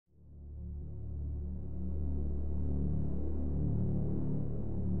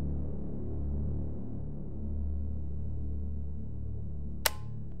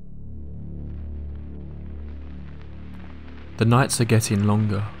The nights are getting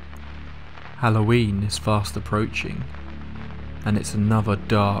longer. Halloween is fast approaching, and it's another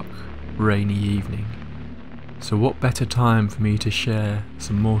dark, rainy evening. So what better time for me to share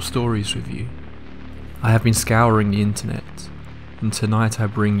some more stories with you? I have been scouring the internet, and tonight I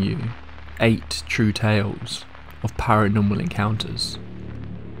bring you 8 true tales of paranormal encounters.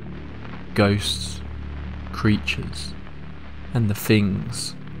 Ghosts, creatures, and the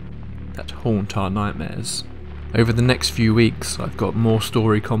things that haunt our nightmares. Over the next few weeks, I've got more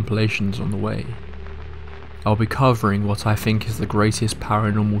story compilations on the way. I'll be covering what I think is the greatest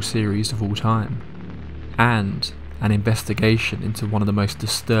paranormal series of all time, and an investigation into one of the most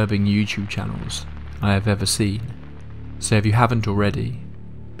disturbing YouTube channels I have ever seen. So if you haven't already,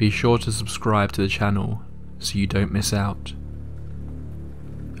 be sure to subscribe to the channel so you don't miss out.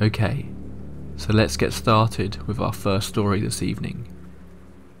 Okay, so let's get started with our first story this evening.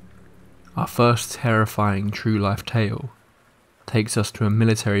 Our first terrifying true life tale takes us to a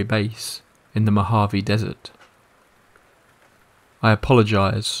military base in the Mojave Desert. I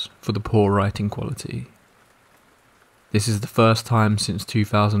apologise for the poor writing quality. This is the first time since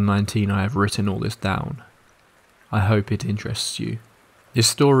 2019 I have written all this down. I hope it interests you. This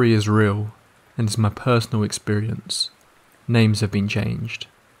story is real and is my personal experience. Names have been changed.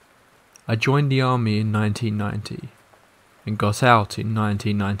 I joined the army in 1990 and got out in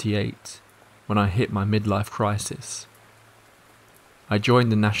 1998 when I hit my midlife crisis. I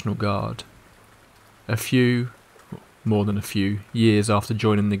joined the National Guard. More than a few years after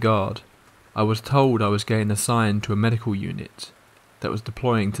joining the Guard, I was told I was getting assigned to a medical unit that was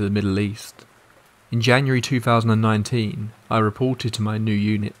deploying to the Middle East. In January 2019, I reported to my new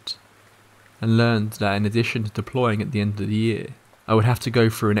unit and learned that in addition to deploying at the end of the year, I would have to go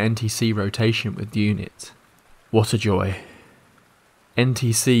through an NTC rotation with the unit. What a joy.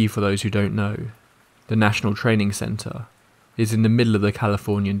 NTC, for those who don't know, the National Training Center, is in the middle of the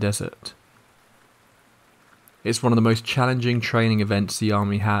Californian desert. It's one of the most challenging training events the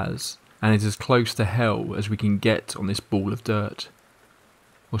army has, and is as close to hell as we can get on this ball of dirt.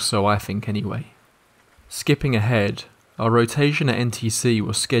 Or so I think anyway. Skipping ahead, our rotation at NTC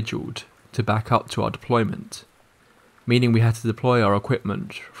was scheduled to back up to our deployment, meaning we had to deploy our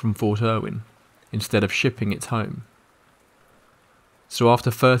equipment from Fort Irwin instead of shipping it home. So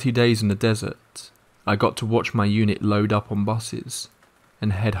after 30 days in the desert, I got to watch my unit load up on buses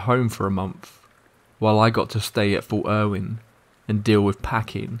and head home for a month, while I got to stay at Fort Irwin and deal with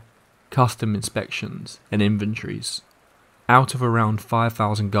packing, custom inspections and inventories. Out of around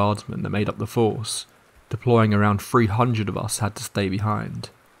 5,000 guardsmen that made up the force, deploying around 300 of us had to stay behind.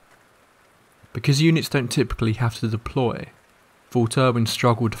 Because units don't typically have to deploy, Fort Irwin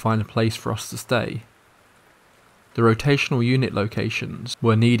struggled to find a place for us to stay. The rotational unit locations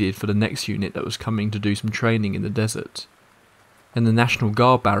were needed for the next unit that was coming to do some training in the desert, and the National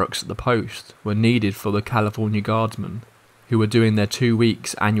Guard barracks at the post were needed for the California Guardsmen, who were doing their 2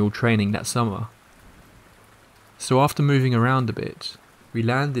 weeks annual training that summer. So after moving around a bit, we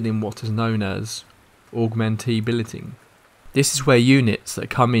landed in what is known as augmentee billeting. This is where units that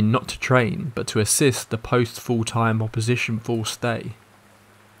come in not to train but to assist the post-full-time opposition force stay.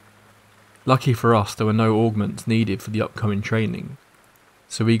 Lucky for us, there were no augments needed for the upcoming training,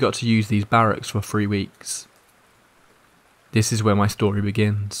 so we got to use these barracks for 3 weeks. This is where my story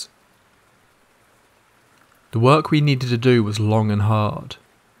begins. The work we needed to do was long and hard,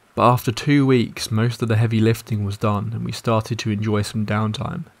 but after 2 weeks most of the heavy lifting was done and we started to enjoy some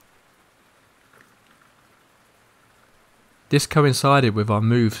downtime. This coincided with our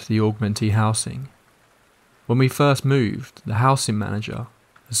move to the augmentee housing. When we first moved, the housing manager,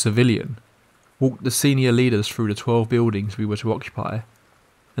 a civilian, walked the senior leaders through the 12 buildings we were to occupy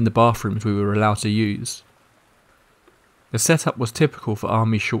and the bathrooms we were allowed to use. The setup was typical for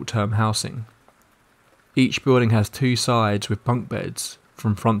Army short-term housing. Each building has 2 sides with bunk beds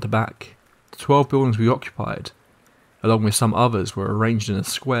from front to back. The 12 buildings we occupied, along with some others, were arranged in a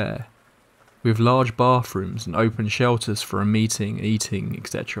square, with large bathrooms and open shelters for a meeting, eating,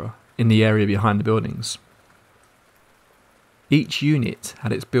 etc. in the area behind the buildings. Each unit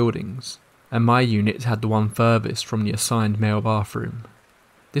had its buildings, and my unit had the one furthest from the assigned male bathroom.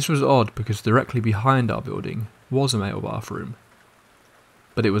 This was odd because directly behind our building was a male bathroom,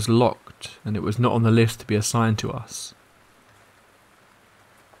 but it was locked and it was not on the list to be assigned to us.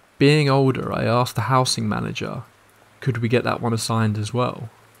 Being older, I asked the housing manager, could we get that one assigned as well?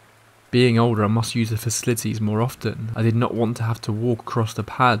 Being older, I must use the facilities more often. I did not want to have to walk across the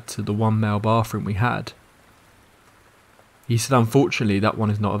pad to the one male bathroom we had. He said unfortunately that one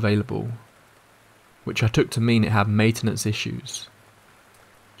is not available, which I took to mean it had maintenance issues.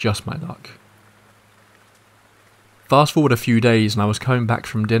 Just my luck. Fast forward a few days and I was coming back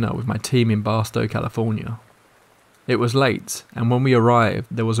from dinner with my team in Barstow, California. It was late, and when we arrived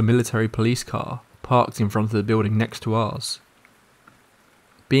there was a military police car parked in front of the building next to ours.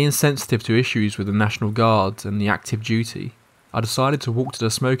 Being sensitive to issues with the National Guard and the active duty, I decided to walk to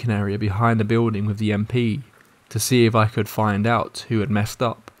the smoking area behind the building with the MP to see if I could find out who had messed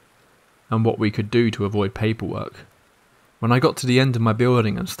up and what we could do to avoid paperwork. When I got to the end of my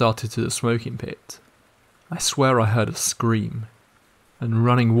building and started to the smoking pit, I swear I heard a scream and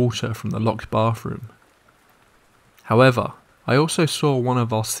running water from the locked bathroom. However, I also saw one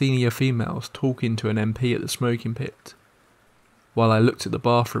of our senior females talking to an MP at the smoking pit, while I looked at the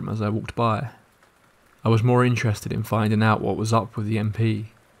bathroom as I walked by. I was more interested in finding out what was up with the MP.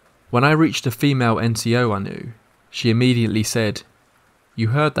 When I reached a female NCO I knew, she immediately said, "You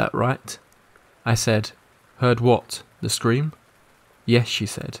heard that, right?" I said, "Heard what? The scream?" "Yes," she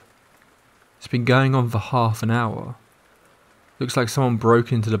said. "It's been going on for half an hour. Looks like someone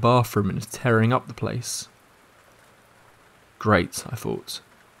broke into the bathroom and is tearing up the place." Great, I thought.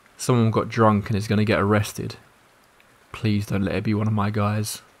 Someone got drunk and is going to get arrested. Please don't let it be one of my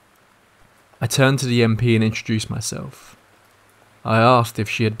guys. I turned to the MP and introduced myself. I asked if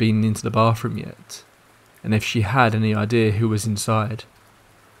she had been into the bathroom yet, and if she had any idea who was inside.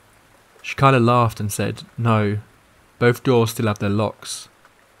 She kind of laughed and said, "No, both doors still have their locks,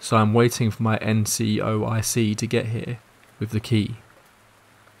 so I'm waiting for my NCOIC to get here with the key."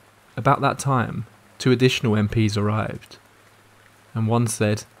 About that time, 2 additional MPs arrived, and one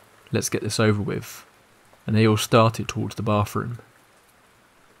said, "Let's get this over with," and they all started towards the bathroom.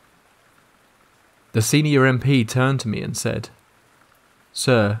 The senior MP turned to me and said,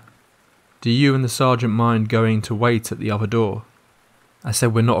 "Sir, do you and the sergeant mind going to wait at the other door?" I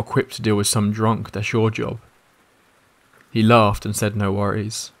said, "We're not equipped to deal with some drunk, that's your job." He laughed and said, "No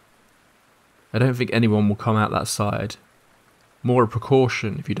worries. I don't think anyone will come out that side. More a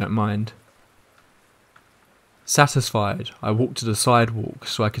precaution, if you don't mind." Satisfied, I walked to the sidewalk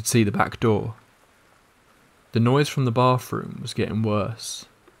so I could see the back door. The noise from the bathroom was getting worse.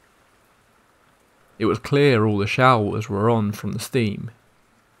 It was clear all the showers were on from the steam.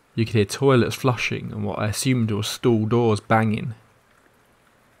 You could hear toilets flushing and what I assumed was stall doors banging.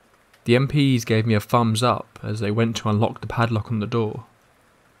 The MPs gave me a thumbs up as they went to unlock the padlock on the door.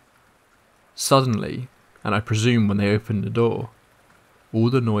 Suddenly, and I presume when they opened the door, all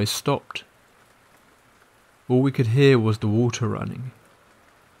the noise stopped. All we could hear was the water running,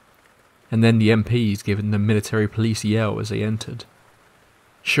 and then the MPs giving the military police yell as they entered.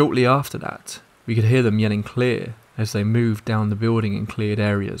 Shortly after that, we could hear them yelling clear as they moved down the building in cleared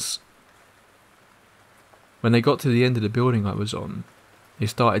areas. When they got to the end of the building I was on, they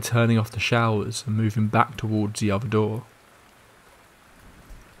started turning off the showers and moving back towards the other door.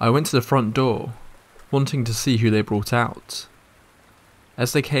 I went to the front door, wanting to see who they brought out.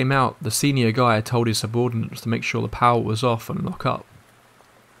 As they came out, the senior guy told his subordinates to make sure the power was off and lock up.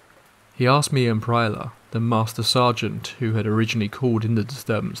 He asked me and Pryler, the master sergeant who had originally called in the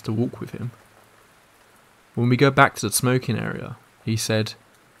disturbance, to walk with him. When we go back to the smoking area, he said,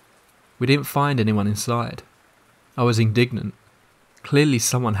 "We didn't find anyone inside." I was indignant. Clearly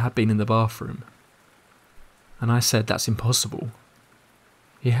someone had been in the bathroom. And I said, "That's impossible."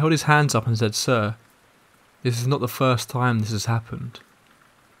 He held his hands up and said, "Sir, this is not the first time this has happened.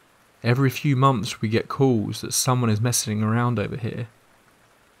 Every few months we get calls that someone is messing around over here.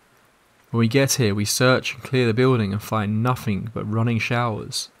 When we get here we search and clear the building and find nothing but running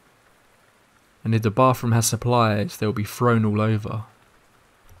showers. And if the bathroom has supplies, they will be thrown all over.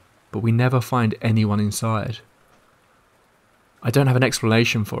 But we never find anyone inside. I don't have an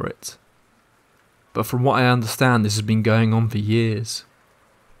explanation for it, but from what I understand this has been going on for years.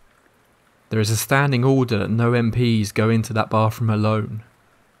 There is a standing order that no MPs go into that bathroom alone,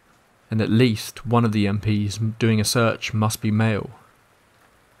 and at least one of the MPs doing a search must be male."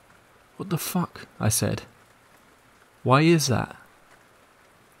 "What the fuck?" I said. "Why is that?"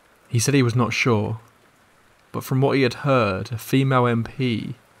 He said he was not sure, but from what he had heard, a female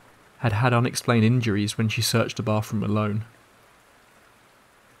MP had had unexplained injuries when she searched the bathroom alone.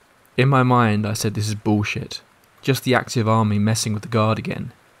 In my mind, I said this is bullshit, just the active army messing with the guard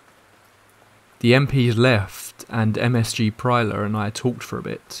again. The MPs left and MSG Pryler and I talked for a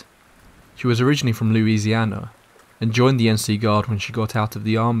bit. She was originally from Louisiana and joined the NC Guard when she got out of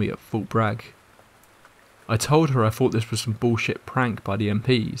the army at Fort Bragg. I told her I thought this was some bullshit prank by the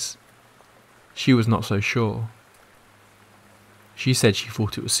MPs. She was not so sure. She said she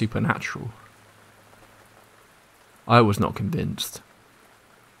thought it was supernatural. I was not convinced.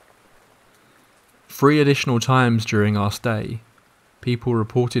 3 additional times during our stay, people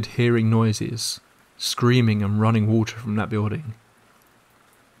reported hearing noises, screaming and running water from that building.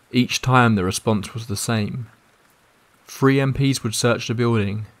 Each time the response was the same. 3 MPs would search the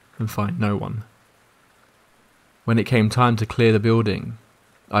building and find no one. When it came time to clear the building,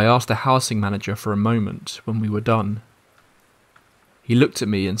 I asked the housing manager for a moment when we were done. He looked at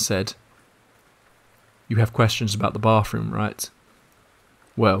me and said, "You have questions about the bathroom, right?"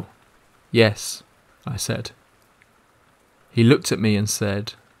 "Well, yes," I said. He looked at me and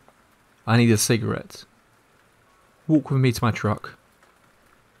said, "I need a cigarette. Walk with me to my truck."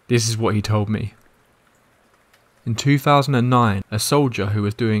 This is what he told me. In 2009, a soldier who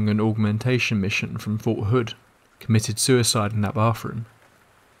was doing an augmentation mission from Fort Hood committed suicide in that bathroom.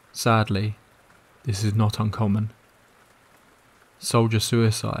 Sadly, this is not uncommon. Soldier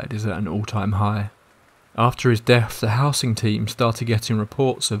suicide is at an all-time high. After his death, the housing team started getting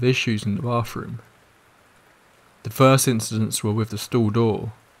reports of issues in the bathroom. The first incidents were with the stall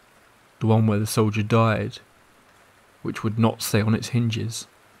door, the one where the soldier died, which would not stay on its hinges.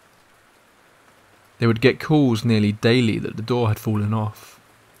 They would get calls nearly daily that the door had fallen off,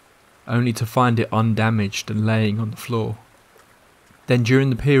 only to find it undamaged and laying on the floor. Then during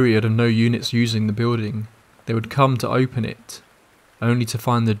the period of no units using the building, they would come to open it, only to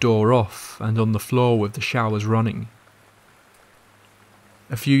find the door off and on the floor with the showers running.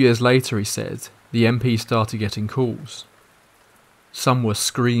 A few years later, he said, the MP started getting calls. Some were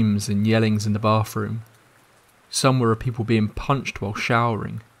screams and yellings in the bathroom. Some were of people being punched while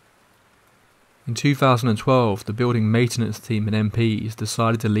showering. In 2012, the building maintenance team and MPs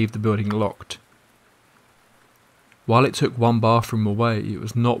decided to leave the building locked. While it took one bathroom away, it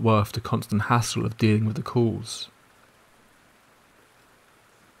was not worth the constant hassle of dealing with the calls.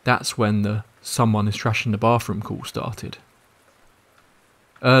 That's when the "someone is trashing the bathroom" call started.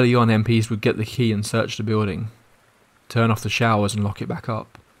 Early on, MPs would get the key and search the building, turn off the showers and lock it back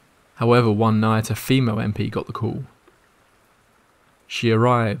up. However, one night a female MP got the call. She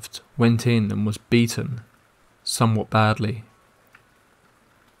arrived, went in and was beaten, somewhat badly.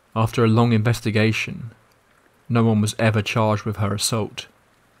 After a long investigation, no one was ever charged with her assault.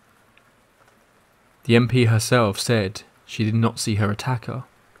 The MP herself said she did not see her attacker,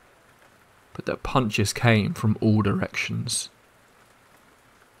 but that punches came from all directions.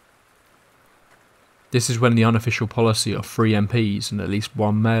 This is when the unofficial policy of 3 MPs and at least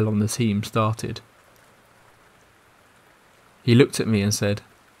 1 male on the team started. He looked at me and said,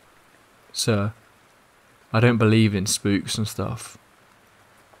 "Sir, I don't believe in spooks and stuff,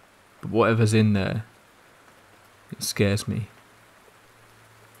 but whatever's in there, it scares me."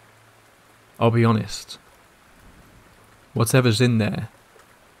 I'll be honest, whatever's in there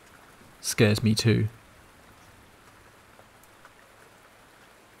scares me too.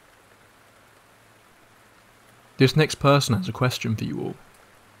 This next person has a question for you all.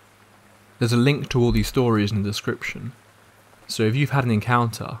 There's a link to all these stories in the description, so if you've had an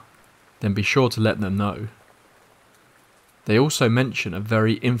encounter, then be sure to let them know. They also mention a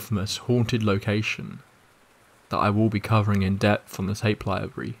very infamous haunted location that I will be covering in depth on the tape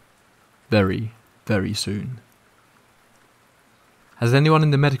library very, very soon. Has anyone in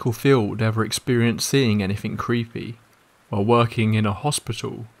the medical field ever experienced seeing anything creepy while working in a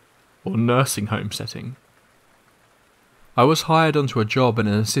hospital or nursing home setting? I was hired onto a job in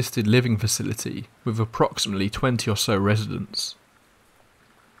an assisted living facility with approximately 20 or so residents.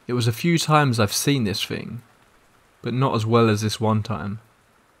 It was a few times I've seen this thing, but not as well as this one time.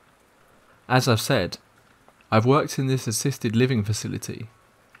 As I've said, I've worked in this assisted living facility,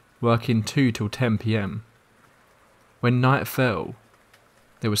 working 2 till 10 PM. When night fell,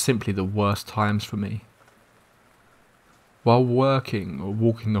 they were simply the worst times for me. While working or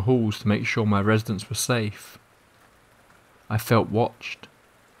walking the halls to make sure my residents were safe, I felt watched.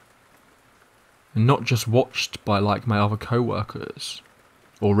 And not just watched by like my other co-workers,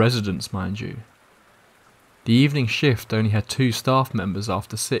 or residents mind you. The evening shift only had 2 staff members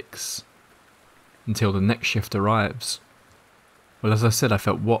after 6, until the next shift arrives. Well, as I said, I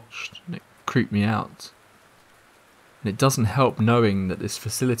felt watched, and it creeped me out. And it doesn't help knowing that this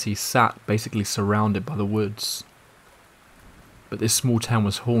facility sat basically surrounded by the woods. But this small town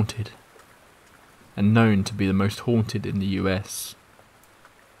was haunted, and known to be the most haunted in the US.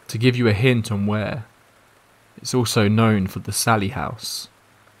 To give you a hint on where, it's also known for the Sally House.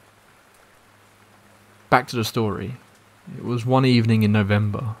 Back to the story. It was one evening in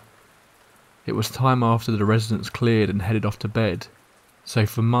November. It was time after the residents cleared and headed off to bed, so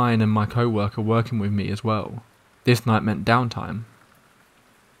for mine and my co-worker working with me as well, this night meant downtime.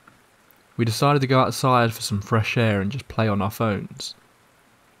 We decided to go outside for some fresh air and just play on our phones.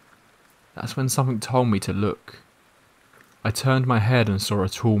 That's when something told me to look. I turned my head and saw a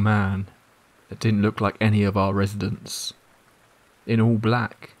tall man, that didn't look like any of our residents, in all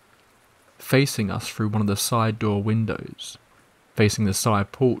black, facing us through one of the side door windows, facing the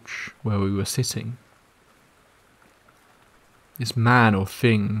side porch where we were sitting. This man or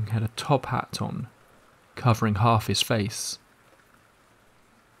thing had a top hat on, covering half his face.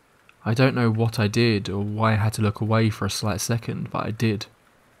 I don't know what I did or why I had to look away for a slight second, but I did.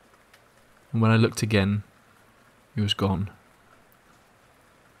 And when I looked again, he was gone.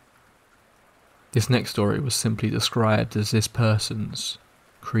 This next story was simply described as this person's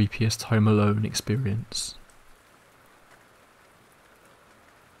creepiest home alone experience.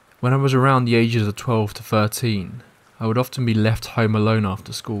 When I was around the ages of 12 to 13, I would often be left home alone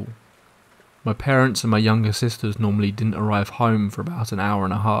after school. My parents and my younger sisters normally didn't arrive home for about an hour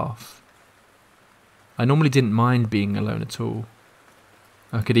and a half. I normally didn't mind being alone at all.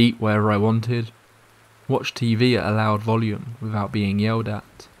 I could eat wherever I wanted, watch TV at a loud volume without being yelled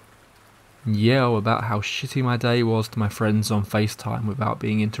at, and yell about how shitty my day was to my friends on FaceTime without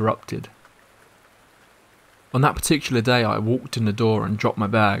being interrupted. On that particular day, I walked in the door and dropped my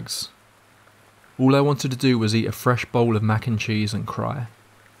bags. All I wanted to do was eat a fresh bowl of mac and cheese and cry.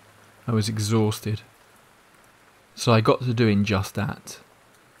 I was exhausted, so I got to doing just that.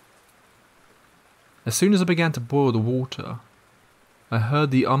 As soon as I began to boil the water, I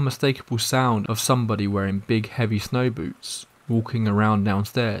heard the unmistakable sound of somebody wearing big heavy snow boots walking around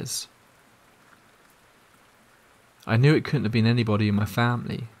downstairs. I knew it couldn't have been anybody in my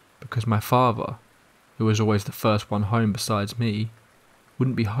family because my father, who was always the first one home besides me,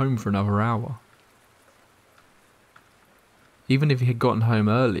 wouldn't be home for another hour. Even if he had gotten home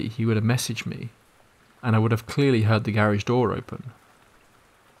early, he would have messaged me, and I would have clearly heard the garage door open.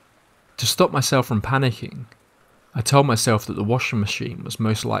 To stop myself from panicking, I told myself that the washing machine was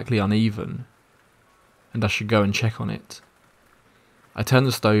most likely uneven, and I should go and check on it. I turned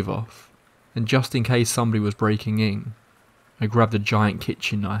the stove off, and just in case somebody was breaking in, I grabbed a giant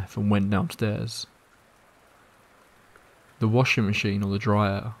kitchen knife and went downstairs. The washing machine or the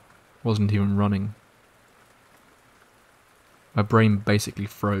dryer wasn't even running. My brain basically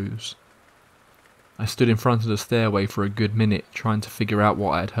froze. I stood in front of the stairway for a good minute trying to figure out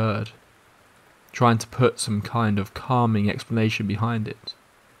what I had heard, trying to put some kind of calming explanation behind it.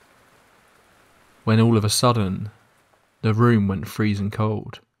 When all of a sudden, the room went freezing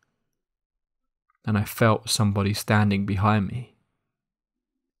cold, and I felt somebody standing behind me.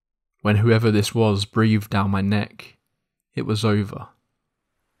 When whoever this was breathed down my neck, it was over.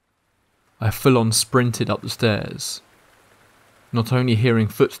 I full-on sprinted up the stairs, not only hearing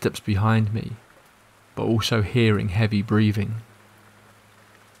footsteps behind me, but also hearing heavy breathing.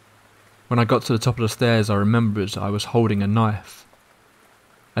 When I got to the top of the stairs, I remembered I was holding a knife.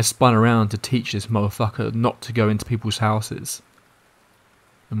 I spun around to teach this motherfucker not to go into people's houses.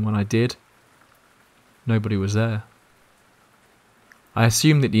 And when I did, nobody was there. I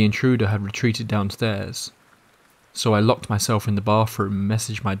assumed that the intruder had retreated downstairs, so I locked myself in the bathroom and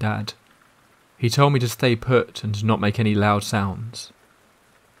messaged my dad. He told me to stay put and to not make any loud sounds.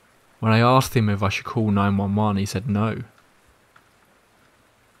 When I asked him if I should call 911, he said no.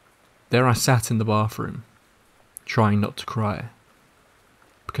 There I sat in the bathroom, trying not to cry,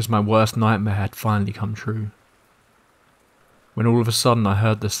 because my worst nightmare had finally come true. When all of a sudden I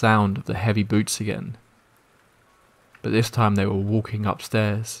heard the sound of the heavy boots again, but this time they were walking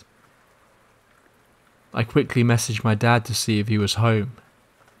upstairs. I quickly messaged my dad to see if he was home.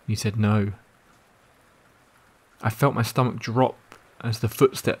 He said no. I felt my stomach drop as the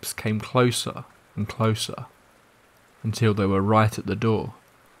footsteps came closer and closer, until they were right at the door.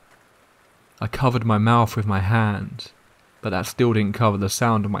 I covered my mouth with my hand, but that still didn't cover the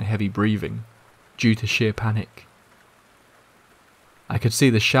sound of my heavy breathing, due to sheer panic. I could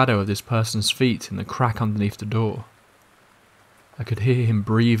see the shadow of this person's feet in the crack underneath the door. I could hear him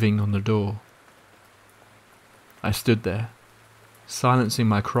breathing on the door. I stood there, silencing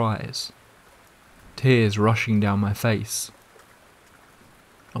my cries, tears rushing down my face.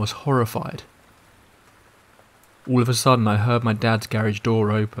 I was horrified. All of a sudden I heard my dad's garage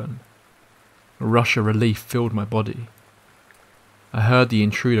door open. A rush of relief filled my body. I heard the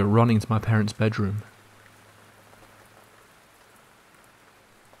intruder running to my parents' bedroom.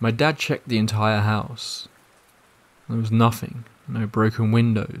 My dad checked the entire house. There was nothing, no broken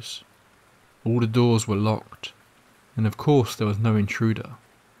windows. All the doors were locked, and of course there was no intruder.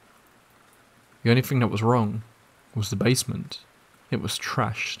 The only thing that was wrong was the basement. It was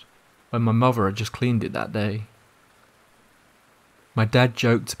trashed, and my mother had just cleaned it that day. My dad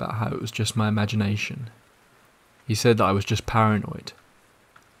joked about how it was just my imagination. He said that I was just paranoid.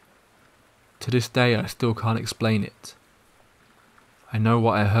 To this day I still can't explain it. I know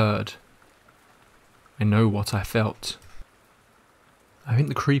what I heard, I know what I felt. I think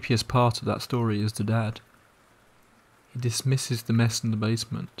the creepiest part of that story is the dad. He dismisses the mess in the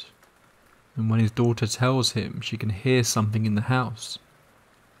basement, and when his daughter tells him she can hear something in the house,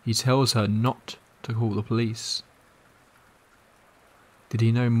 he tells her not to call the police. Did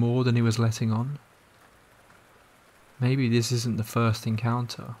he know more than he was letting on? Maybe this isn't the first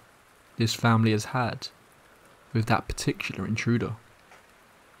encounter this family has had with that particular intruder.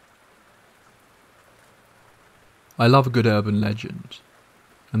 I love a good urban legend,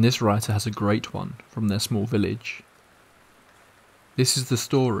 and this writer has a great one from their small village. This is the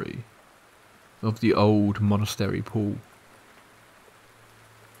story of the old monastery pool.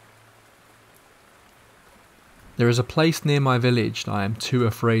 There is a place near my village that I am too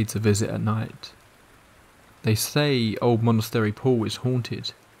afraid to visit at night. They say Old Monastery Pool is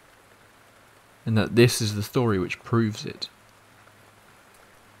haunted, and that this is the story which proves it.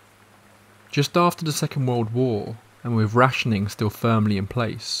 Just after the Second World War, and with rationing still firmly in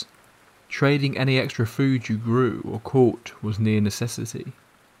place, trading any extra food you grew or caught was near necessity.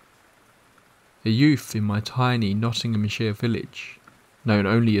 A youth in my tiny Nottinghamshire village, known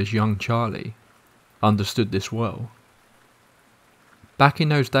only as Young Charlie, understood this well. Back in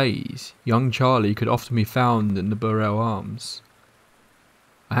those days, young Charlie could often be found in the Burrell Arms.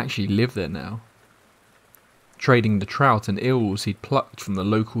 I actually live there now, trading the trout and eels he'd plucked from the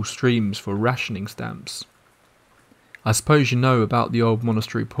local streams for rationing stamps. I suppose you know about the old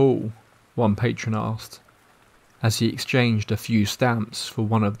monastery pool, one patron asked, as he exchanged a few stamps for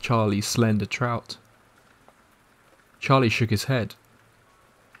one of Charlie's slender trout. Charlie shook his head.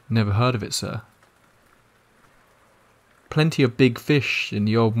 Never heard of it, sir. Plenty of big fish in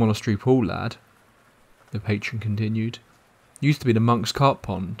the old monastery pool, lad, the patron continued. Used to be the monks' carp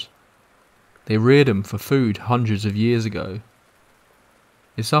pond. They reared 'em for food hundreds of years ago.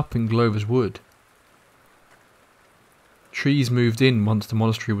 It's up in Glover's Wood. Trees moved in once the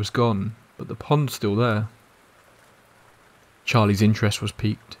monastery was gone, but the pond's still there. Charlie's interest was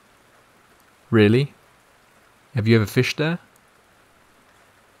piqued. Really? Have you ever fished there?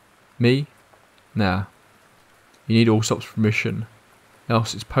 Me? Nah. You need Allsop's permission,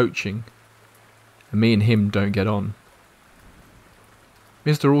 else it's poaching, and me and him don't get on.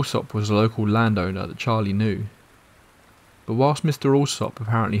 Mr. Allsop was a local landowner that Charlie knew, but whilst Mr. Allsop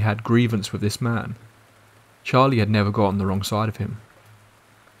apparently had grievance with this man, Charlie had never got on the wrong side of him.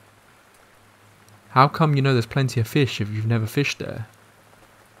 How come you know there's plenty of fish if you've never fished there?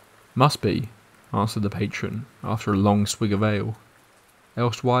 Must be, answered the patron after a long swig of ale.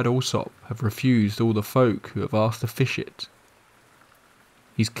 Else why'd Allsop have refused all the folk who have asked to fish it?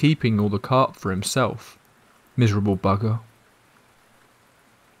 He's keeping all the carp for himself, miserable bugger.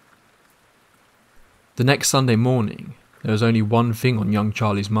 The next Sunday morning, there was only one thing on young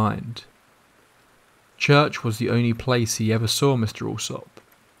Charlie's mind. Church was the only place he ever saw Mr. Allsop,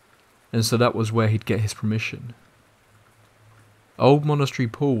 and so that was where he'd get his permission. Old Monastery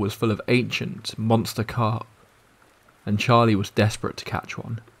Pool was full of ancient, monster carp, and Charlie was desperate to catch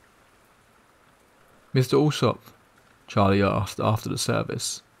one. Mr. Allsop, Charlie asked after the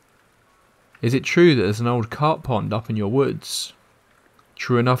service, is it true that there's an old carp pond up in your woods?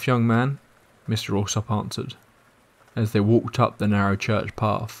 True enough, young man, Mr. Allsop answered, as they walked up the narrow church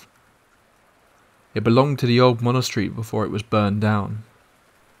path. It belonged to the old monastery before it was burned down.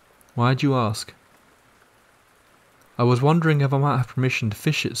 Why'd you ask? I was wondering if I might have permission to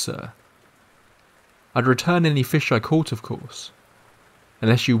fish it, sir. I'd return any fish I caught, of course,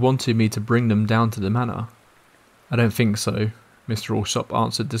 unless you wanted me to bring them down to the manor. I don't think so, Mr. Allsop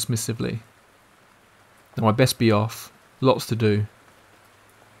answered dismissively. Now I'd best be off. Lots to do.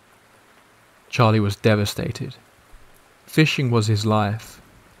 Charlie was devastated. Fishing was his life,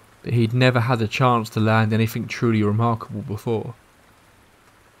 but he'd never had a chance to land anything truly remarkable before.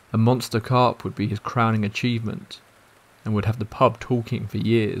 A monster carp would be his crowning achievement, and would have the pub talking for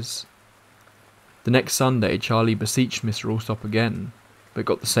years. The next Sunday, Charlie beseeched Mr. Allsop again, but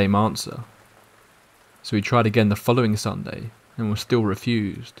got the same answer. So he tried again the following Sunday, and was still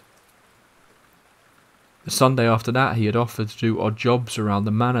refused. The Sunday after that, he had offered to do odd jobs around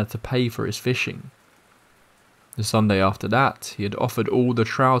the manor to pay for his fishing. The Sunday after that, he had offered all the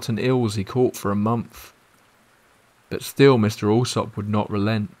trout and eels he caught for a month. But still Mr. Allsop would not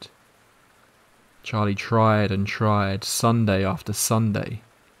relent. Charlie tried and tried, Sunday after Sunday,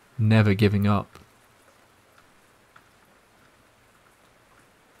 never giving up.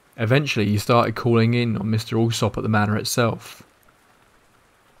 Eventually he started calling in on Mr. Allsop at the manor itself.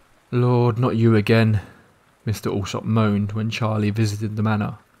 Lord, not you again, Mr. Allsop moaned when Charlie visited the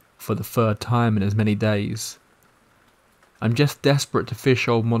manor, for the third time in as many days. I'm just desperate to fish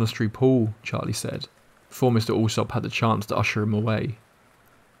Old Monastery Pool, Charlie said. before Mr. Alsop had the chance to usher him away.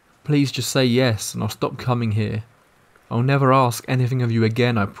 "Please just say yes and I'll stop coming here. I'll never ask anything of you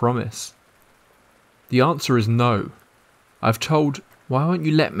again, I promise." "The answer is no. I've told—" "Why won't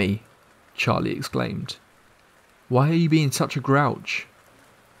you let me?" Charlie exclaimed. "Why are you being such a grouch?"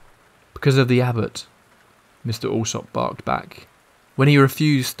 "Because of the abbot," Mr. Alsop barked back. "When he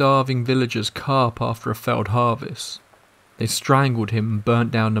refused starving villagers carp after a failed harvest, they strangled him and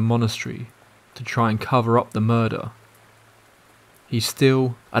burnt down the monastery to try and cover up the murder. He's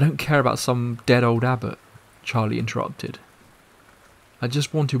still—" "I don't care about some dead old abbot," Charlie interrupted. "I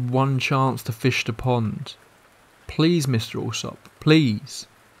just wanted one chance to fish the pond. Please, Mr. Alsop, please."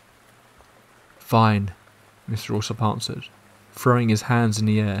 "Fine," Mr. Alsop answered, throwing his hands in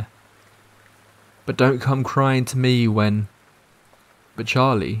the air. "But don't come crying to me when—" But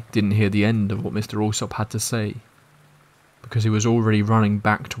Charlie didn't hear the end of what Mr. Alsop had to say, because he was already running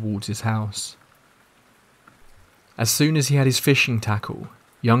back towards his house. As soon as he had his fishing tackle,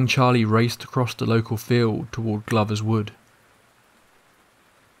 young Charlie raced across the local field toward Glover's Wood.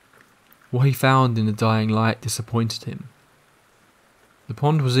 What he found in the dying light disappointed him. The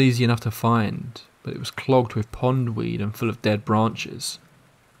pond was easy enough to find, but it was clogged with pondweed and full of dead branches.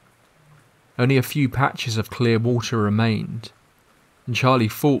 Only a few patches of clear water remained, and Charlie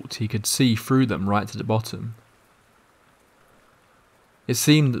thought he could see through them right to the bottom. It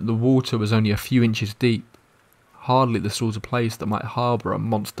seemed that the water was only a few inches deep, hardly the sort of place that might harbour a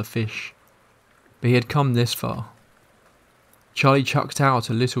monster fish. But he had come this far. Charlie chucked out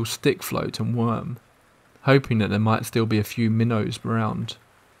a little stick float and worm, hoping that there might still be a few minnows around,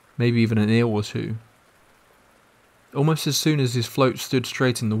 maybe even an eel or two. Almost as soon as his float stood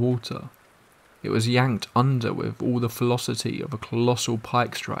straight in the water, it was yanked under with all the velocity of a colossal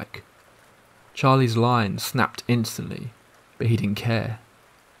pike strike. Charlie's line snapped instantly, but he didn't care.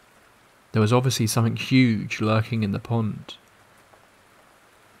 There was obviously something huge lurking in the pond.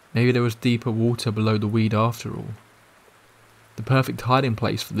 Maybe there was deeper water below the weed after all. The perfect hiding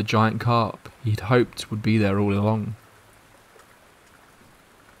place for the giant carp he'd hoped would be there all along.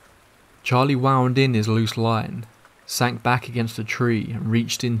 Charlie wound in his loose line, sank back against a tree and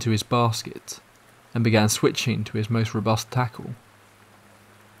reached into his basket, and began switching to his most robust tackle.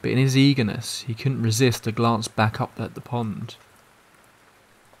 But in his eagerness, he couldn't resist a glance back up at the pond.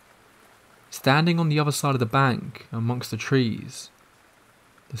 Standing on the other side of the bank, amongst the trees,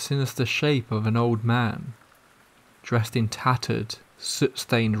 the sinister shape of an old man, dressed in tattered,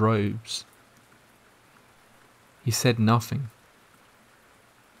 soot-stained robes. He said nothing.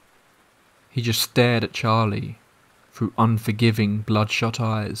 He just stared at Charlie through unforgiving, bloodshot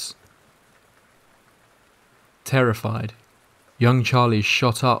eyes. Terrified, young Charlie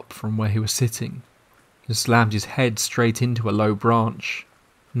shot up from where he was sitting and slammed his head straight into a low branch,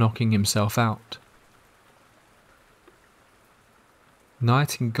 knocking himself out.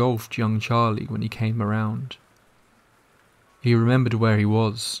 Night engulfed young Charlie when he came around. He remembered where he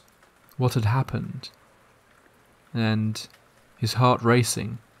was, what had happened, and, his heart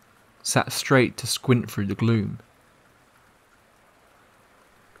racing, sat straight to squint through the gloom.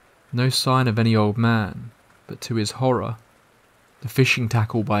 No sign of any old man, but to his horror, the fishing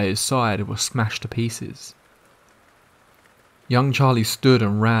tackle by his side was smashed to pieces. Young Charlie stood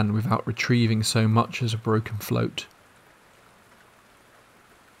and ran without retrieving so much as a broken float.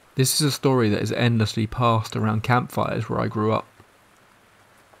 This is a story that is endlessly passed around campfires where I grew up.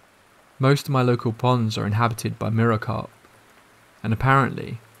 Most of my local ponds are inhabited by mirror carp, and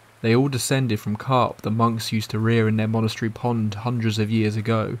apparently they all descended from carp the monks used to rear in their monastery pond hundreds of years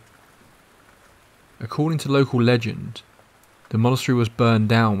ago. According to local legend, the monastery was burned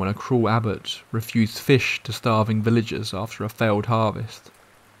down when a cruel abbot refused fish to starving villagers after a failed harvest.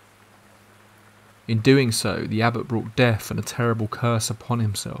 In doing so, the abbot brought death and a terrible curse upon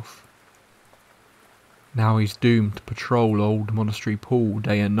himself. Now he's doomed to patrol Old Monastery Pool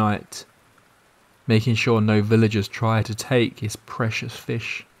day and night, making sure no villagers try to take his precious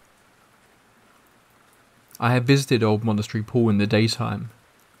fish. I have visited Old Monastery Pool in the daytime,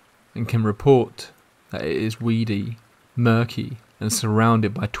 and can report that it is weedy, murky, and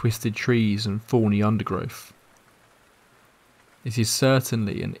surrounded by twisted trees and thorny undergrowth. It is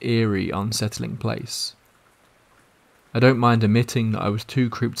certainly an eerie, unsettling place. I don't mind admitting that I was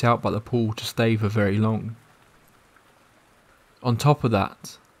too creeped out by the pool to stay for very long. On top of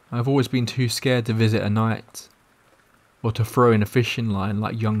that, I've always been too scared to visit at night, or to throw in a fishing line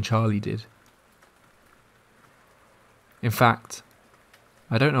like young Charlie did. In fact,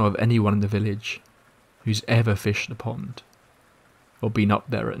 I don't know of anyone in the village who's ever fished the pond, or been up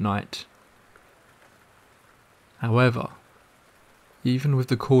there at night. However, Even with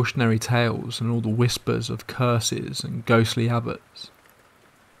the cautionary tales and all the whispers of curses and ghostly abbots,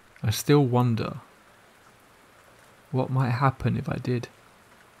 I still wonder what might happen if I did.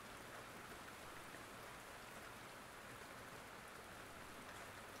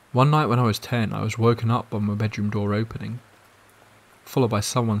 One night when I was 10, I was woken up by my bedroom door opening, followed by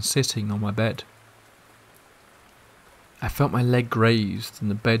someone sitting on my bed. I felt my leg grazed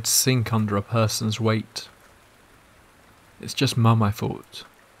and the bed sink under a person's weight. It's just Mum, I thought,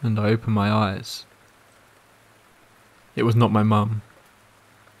 and I opened my eyes. It was not my mum.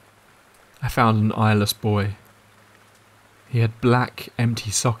 I found an eyeless boy. He had black, empty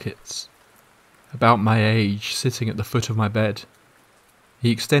sockets, about my age, sitting at the foot of my bed.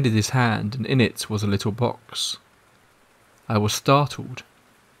 He extended his hand, and in it was a little box. I was startled,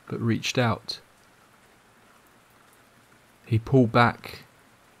 but reached out. He pulled back.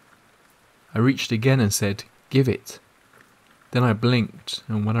 I reached again and said, "Give it." Then I blinked,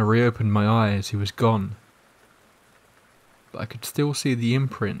 and when I reopened my eyes, he was gone. But I could still see the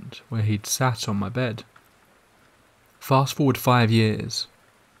imprint where he'd sat on my bed. Fast forward 5 years.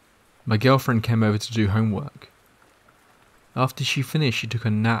 My girlfriend came over to do homework. After she finished, she took a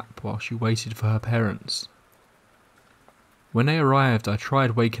nap while she waited for her parents. When they arrived, I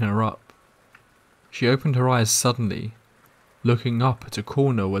tried waking her up. She opened her eyes suddenly, looking up at a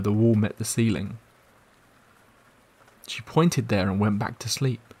corner where the wall met the ceiling. She pointed there and went back to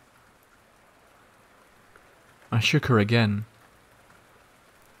sleep. I shook her again.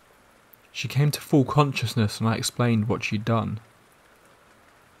 She came to full consciousness and I explained what she'd done.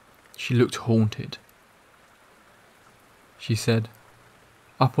 She looked haunted. She said,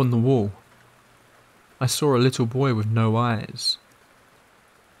 "Up on the wall, I saw a little boy with no eyes.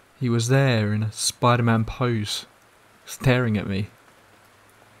 He was there in a Spider-Man pose, staring at me."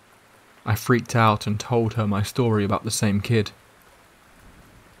 I freaked out and told her my story about the same kid.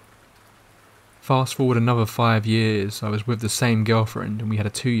 Fast forward another 5 years, I was with the same girlfriend and we had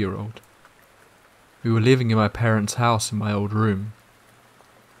a 2-year-old. We were living in my parents' house in my old room.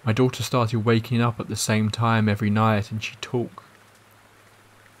 My daughter started waking up at the same time every night and she'd talk.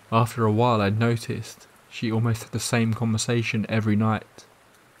 After a while I'd noticed she almost had the same conversation every night.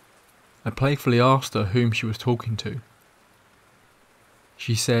 I playfully asked her whom she was talking to.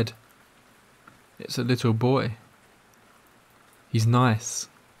 She said, "It's a little boy. He's nice.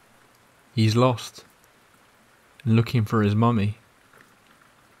 He's lost and looking for his mummy."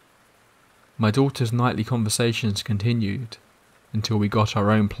 My daughter's nightly conversations continued until we got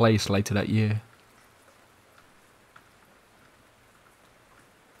our own place later that year.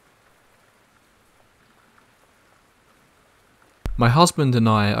 My husband and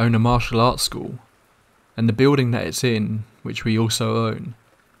I own a martial arts school, and the building that it's in, which we also own,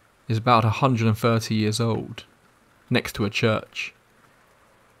 is about 130 years old, next to a church.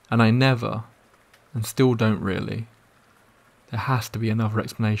 And I never, and still don't really, there has to be another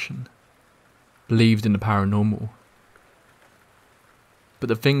explanation, believed in the paranormal. But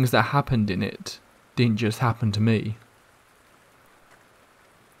the things that happened in it didn't just happen to me.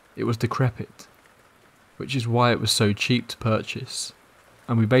 It was decrepit, which is why it was so cheap to purchase,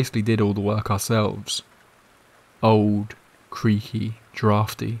 and we basically did all the work ourselves. Old, creaky,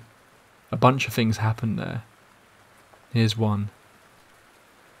 drafty. A bunch of things happened there. Here's one.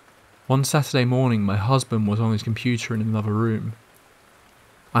 One Saturday morning, my husband was on his computer in another room.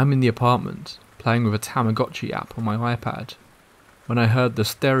 I'm in the apartment, playing with a Tamagotchi app on my iPad, when I heard the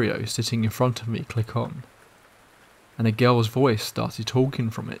stereo sitting in front of me click on, and a girl's voice started talking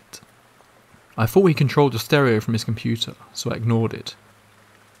from it. I thought he controlled the stereo from his computer, so I ignored it.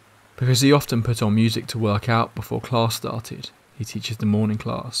 Because he often put on music to work out before class started. He teaches the morning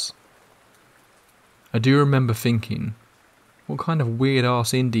class. I do remember thinking, what kind of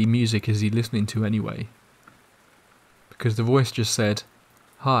weird-ass indie music is he listening to anyway? Because the voice just said,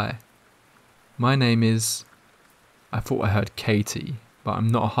 "Hi, my name is..." I thought I heard Katie, but I'm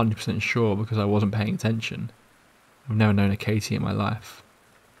not 100% sure because I wasn't paying attention. I've never known a Katie in my life.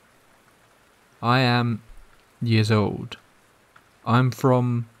 "I am years old. I'm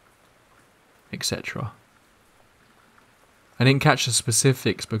from..." etc. I didn't catch the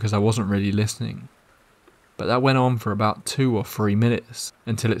specifics because I wasn't really listening. But that went on for about 2 or 3 minutes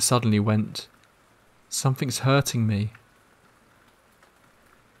until it suddenly went, "Something's hurting me."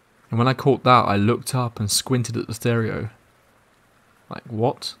 And when I caught that, I looked up and squinted at the stereo. Like,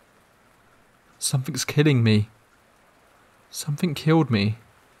 what? Something's killing me. Something killed me.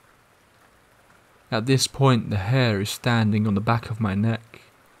 At this point, the hair is standing on the back of my neck.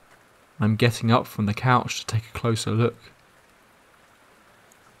 I'm getting up from the couch to take a closer look.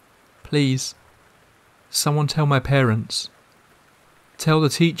 "Please, someone tell my parents." Tell the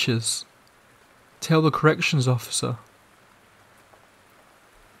teachers. Tell the corrections officer.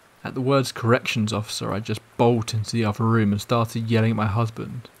 At the words corrections officer, I just bolted into the other room and started yelling at my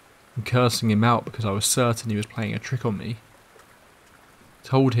husband and cursing him out because I was certain he was playing a trick on me.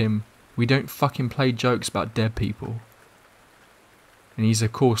 Told him, we don't fucking play jokes about dead people. And he's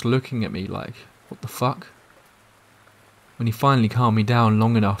of course looking at me like, what the fuck? When he finally calmed me down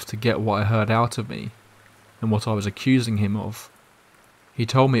long enough to get what I heard out of me and what I was accusing him of, he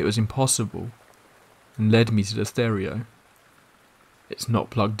told me it was impossible and led me to the stereo. It's not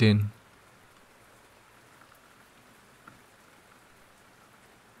plugged in.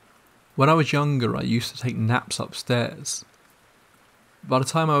 When I was younger, I used to take naps upstairs. By the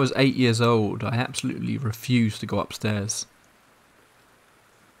time I was 8 years old, I absolutely refused to go upstairs.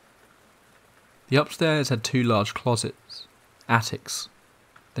 The upstairs had 2 large closets, attics.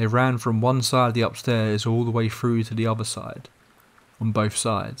 They ran from one side of the upstairs all the way through to the other side, on both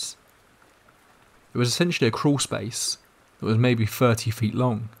sides. It was essentially a crawl space that was maybe 30 feet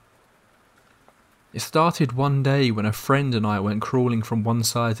long. It started one day when a friend and I went crawling from one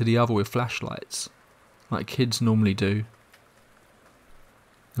side to the other with flashlights, like kids normally do.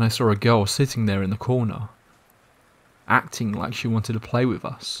 And I saw a girl sitting there in the corner, acting like she wanted to play with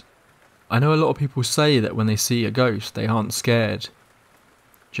us. I know a lot of people say that when they see a ghost they aren't scared,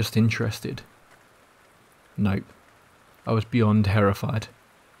 just interested. Nope, I was beyond terrified.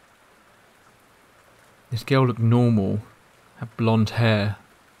 This girl looked normal, had blonde hair,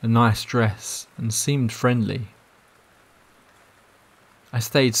 a nice dress, and seemed friendly. I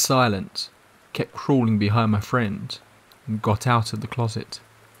stayed silent, kept crawling behind my friend, and got out of the closet.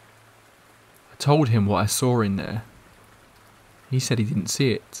 I told him what I saw in there. He said he didn't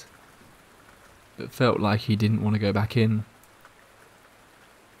see it, but felt like he didn't want to go back in.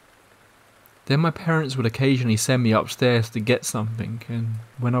 Then my parents would occasionally send me upstairs to get something, and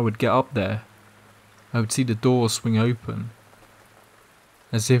when I would get up there, I would see the doors swing open,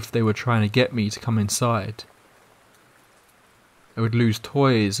 as if they were trying to get me to come inside. I would lose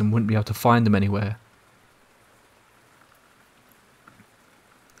toys and wouldn't be able to find them anywhere.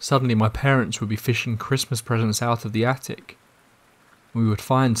 Suddenly my parents would be fishing Christmas presents out of the attic, and we would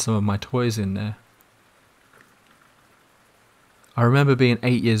find some of my toys in there. I remember being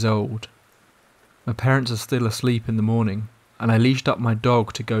 8 years old. My parents are still asleep in the morning, and I leashed up my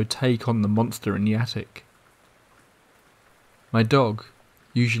dog to go take on the monster in the attic. My dog,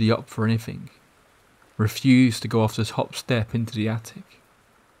 usually up for anything, refused to go off the top step into the attic.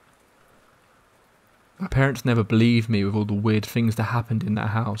 My parents never believed me with all the weird things that happened in that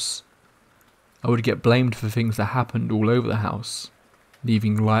house. I would get blamed for things that happened all over the house,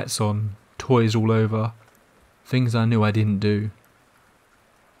 leaving lights on, toys all over, things I knew I didn't do.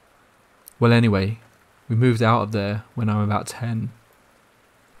 Well anyway, we moved out of there when I was about 10.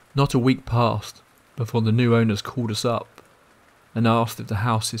 Not a week passed before the new owners called us up and asked if the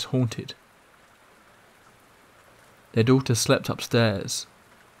house is haunted. Their daughter slept upstairs.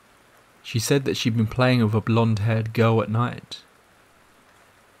 She said that she'd been playing with a blonde-haired girl at night.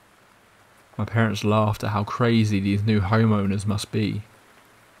 My parents laughed at how crazy these new homeowners must be.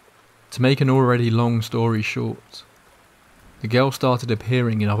 To make an already long story short, the girl started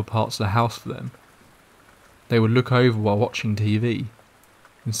appearing in other parts of the house for them. They would look over while watching TV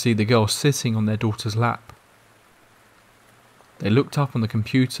and see the girl sitting on their daughter's lap. They looked up on the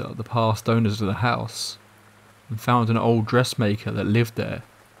computer at the past owners of the house and found an old dressmaker that lived there.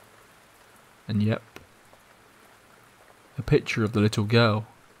 And yep, a picture of the little girl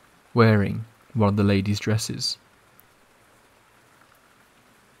wearing one of the ladies' dresses.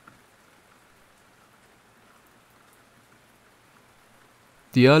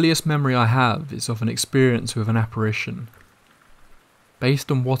 The earliest memory I have is of an experience with an apparition. Based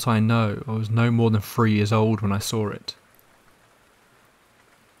on what I know, I was no more than 3 years old when I saw it.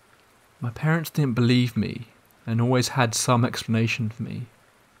 My parents didn't believe me and always had some explanation for me.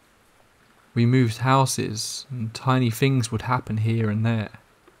 We moved houses and tiny things would happen here and there.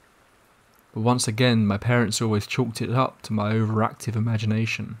 But once again, my parents always chalked it up to my overactive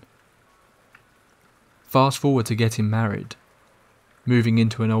imagination. Fast forward to getting married, moving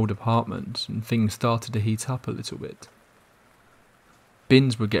into an old apartment, and things started to heat up a little bit.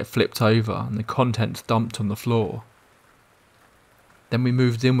 Bins would get flipped over and the contents dumped on the floor. Then we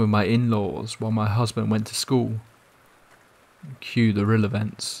moved in with my in-laws while my husband went to school. Cue the real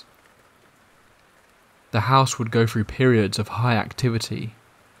events. The house would go through periods of high activity,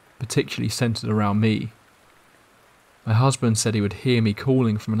 particularly centred around me. My husband said he would hear me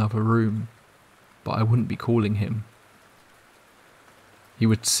calling from another room, but I wouldn't be calling him. He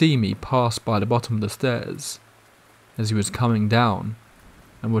would see me pass by the bottom of the stairs as he was coming down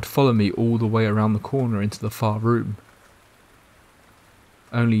and would follow me all the way around the corner into the far room,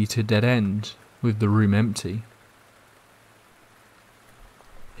 only to dead end with the room empty.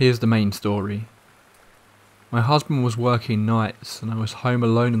 Here's the main story. My husband was working nights and I was home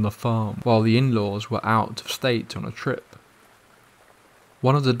alone on the farm while the in-laws were out of state on a trip.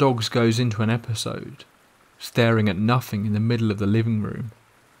 One of the dogs goes into an episode, staring at nothing in the middle of the living room,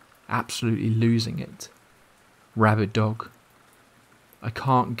 absolutely losing it. Rabid dog. I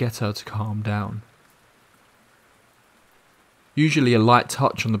can't get her to calm down. Usually a light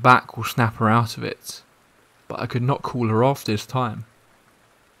touch on the back will snap her out of it, but I could not cool her off this time.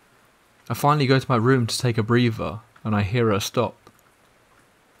 I finally go to my room to take a breather and I hear her stop.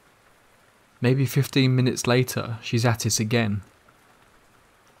 Maybe 15 minutes later, she's at it again.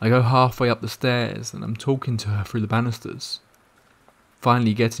 I go halfway up the stairs and I'm talking to her through the banisters,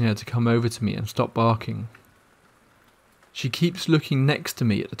 finally getting her to come over to me and stop barking. She keeps looking next to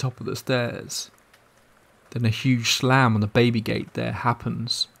me at the top of the stairs. Then a huge slam on the baby gate there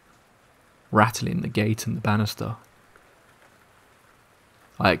happens, rattling the gate and the banister.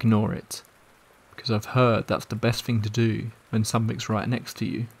 I ignore it, because I've heard that's the best thing to do when something's right next to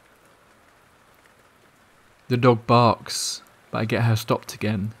you. The dog barks, but I get her stopped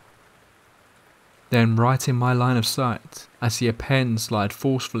again. Then, right in my line of sight, I see a pen slide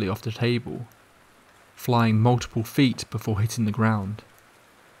forcefully off the table, flying multiple feet before hitting the ground.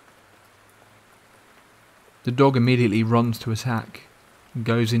 The dog immediately runs to attack, and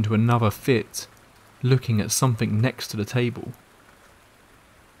goes into another fit, looking at something next to the table.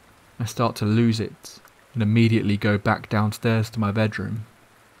 I start to lose it, and immediately go back downstairs to my bedroom.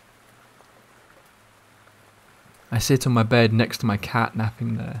 I sit on my bed next to my cat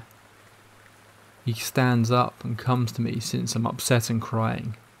napping there. He stands up and comes to me since I'm upset and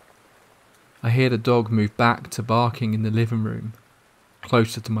crying. I hear the dog move back to barking in the living room,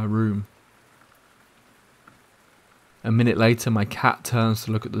 closer to my room. A minute later my cat turns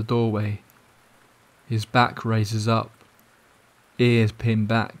to look at the doorway. His back raises up, ears pinned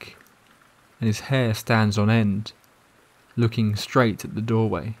back, and his hair stands on end, looking straight at the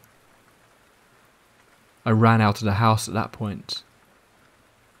doorway. I ran out of the house at that point.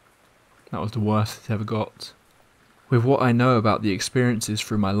 That was the worst it ever got. With what I know about the experiences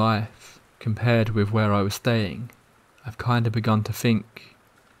through my life, compared with where I was staying, I've kind of begun to think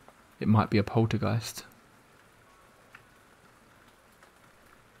it might be a poltergeist.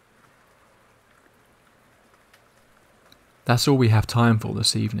 That's all we have time for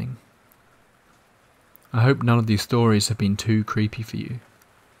this evening. I hope none of these stories have been too creepy for you.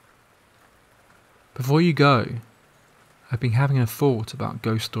 Before you go, I've been having a thought about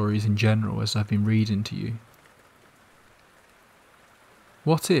ghost stories in general as I've been reading to you.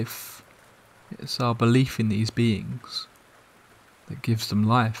 What if it's our belief in these beings that gives them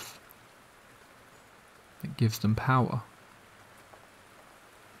life, that gives them power?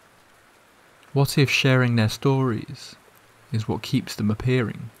 What if sharing their stories is what keeps them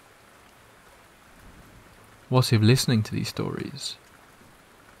appearing? What if listening to these stories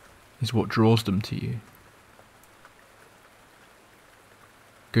is what draws them to you?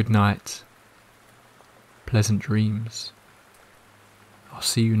 Good night. Pleasant dreams. I'll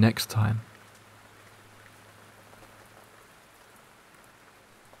see you next time.